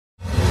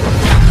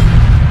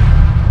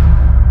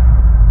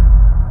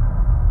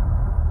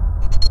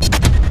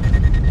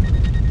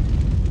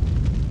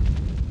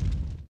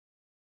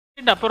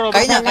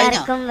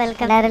എല്ലാവർക്കും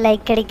വെൽക്കം. എല്ലാവരും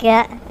ലൈക്ക് അടിക്കുക,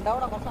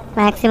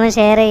 മാക്സിമം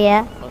ഷെയർ ചെയ്യുക.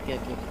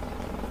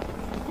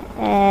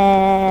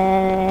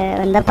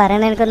 എന്താ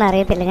പറയണത് എനിക്കൊന്നും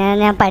അറിയത്തില്ല.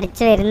 ഞാൻ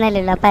പഠിച്ചു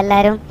വരുന്നല്ലോ. അപ്പം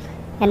എല്ലാവരും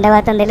എൻ്റെ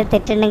ഭാഗത്ത് എന്തെങ്കിലും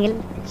തെറ്റുണ്ടെങ്കിൽ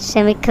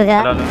ക്ഷമിക്കുക.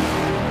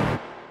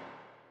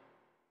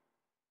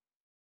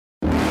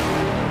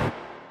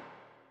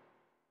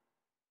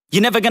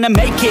 You're never gonna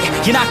make it,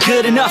 you're not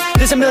good enough.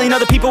 There's a million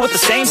other people with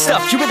the same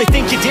stuff. You really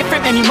think you're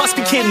different? Man, you must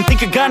be kidding. Think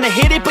you're gonna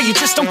hit it, but you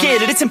just don't get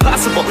it. It's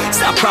impossible, it's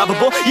not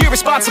probable, you're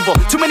irresponsible.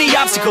 Too many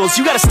obstacles,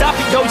 you gotta stop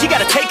it, yo. You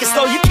gotta take it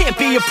slow, you can't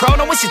be a pro.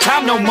 Don't waste your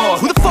time no more.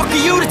 Who the fuck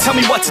are you to tell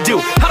me what to do?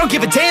 I don't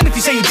give a damn if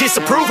you say you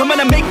disapprove. I'm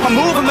gonna make my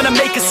move, I'm gonna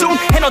make it soon.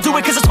 And I'll do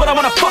it cause it's what I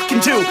wanna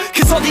fucking do.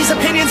 Cause all these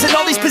opinions and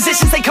all these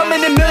positions, they come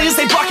in millions,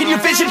 they blocking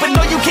your vision. But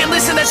no, you can't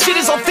listen, that shit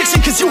is all fiction.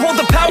 Cause you hold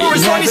the power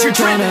as long as you're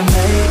dreaming.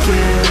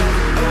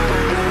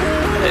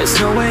 There's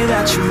no way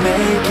that you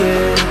make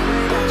it.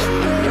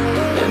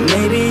 And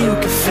maybe you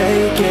can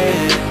fake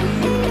it,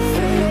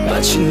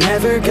 but you're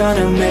never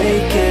gonna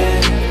make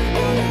it.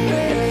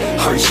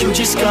 Aren't you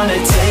just gonna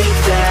take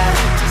that?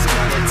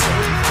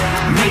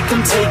 Make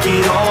them take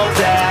it all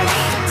back.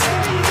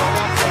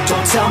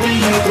 Don't tell me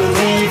you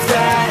believe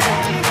that.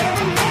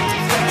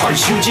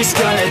 Aren't you just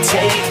gonna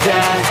take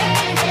that?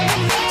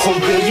 Or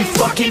will you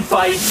fucking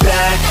fight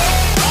back?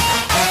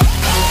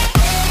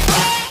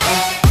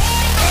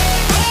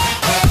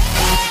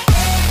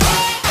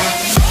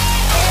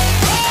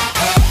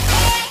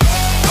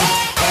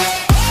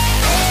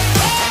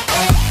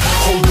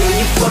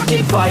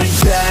 Fight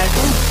back.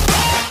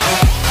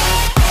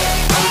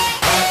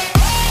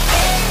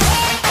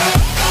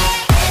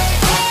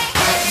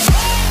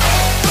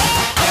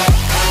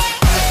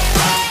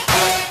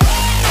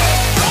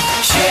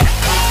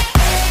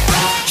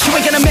 You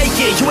ain't gonna make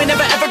it, you ain't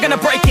never ever gonna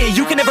break it.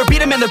 You can never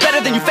beat them and they're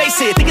better than you, face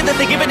it. Thinking that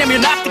they give a damn,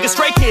 you're not, think a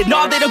straight kid. No,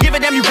 they don't give a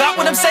damn, you got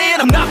what I'm saying?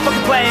 I'm not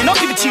fucking playing, I'll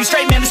give it to you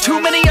straight, man. There's too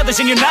many others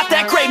and you're not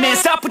that great, man.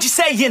 Stop what you're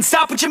saying,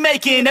 stop what you're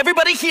making.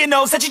 Everybody here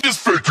knows that you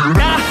just faking.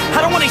 Nah, I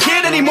don't wanna hear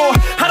it anymore,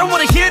 I don't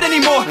wanna hear it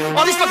anymore.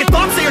 All these fucking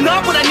thoughts, they are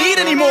not what I need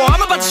anymore.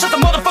 I'm about to shut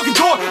the motherfucking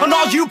door on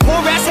all you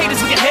poor ass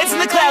haters with your heads in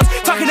the clouds,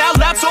 talking out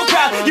loud so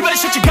proud. You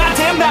better shut your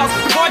goddamn mouth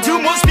before I do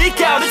more, speak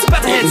out. It's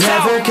about to head south.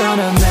 You're never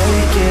gonna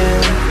make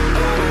it.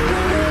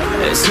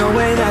 There's no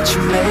way that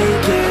you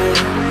make it.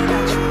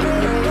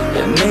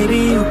 And maybe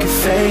you can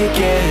fake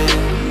it,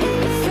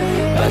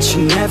 but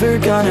you're never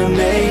gonna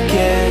make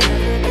it.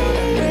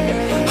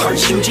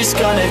 Aren't you just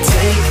gonna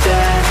take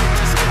that?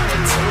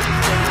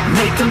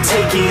 Make them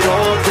take it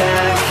all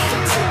back.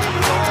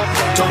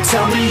 Don't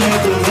tell me you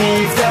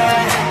believe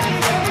that.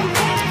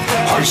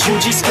 Aren't you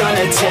just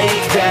gonna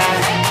take that?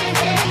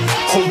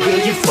 Or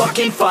will you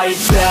fucking fight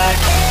back?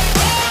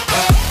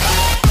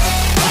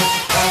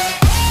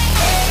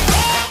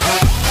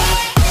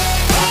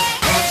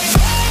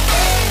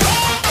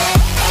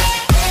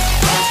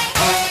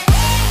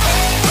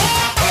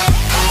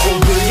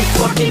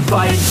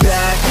 Fight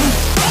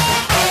back.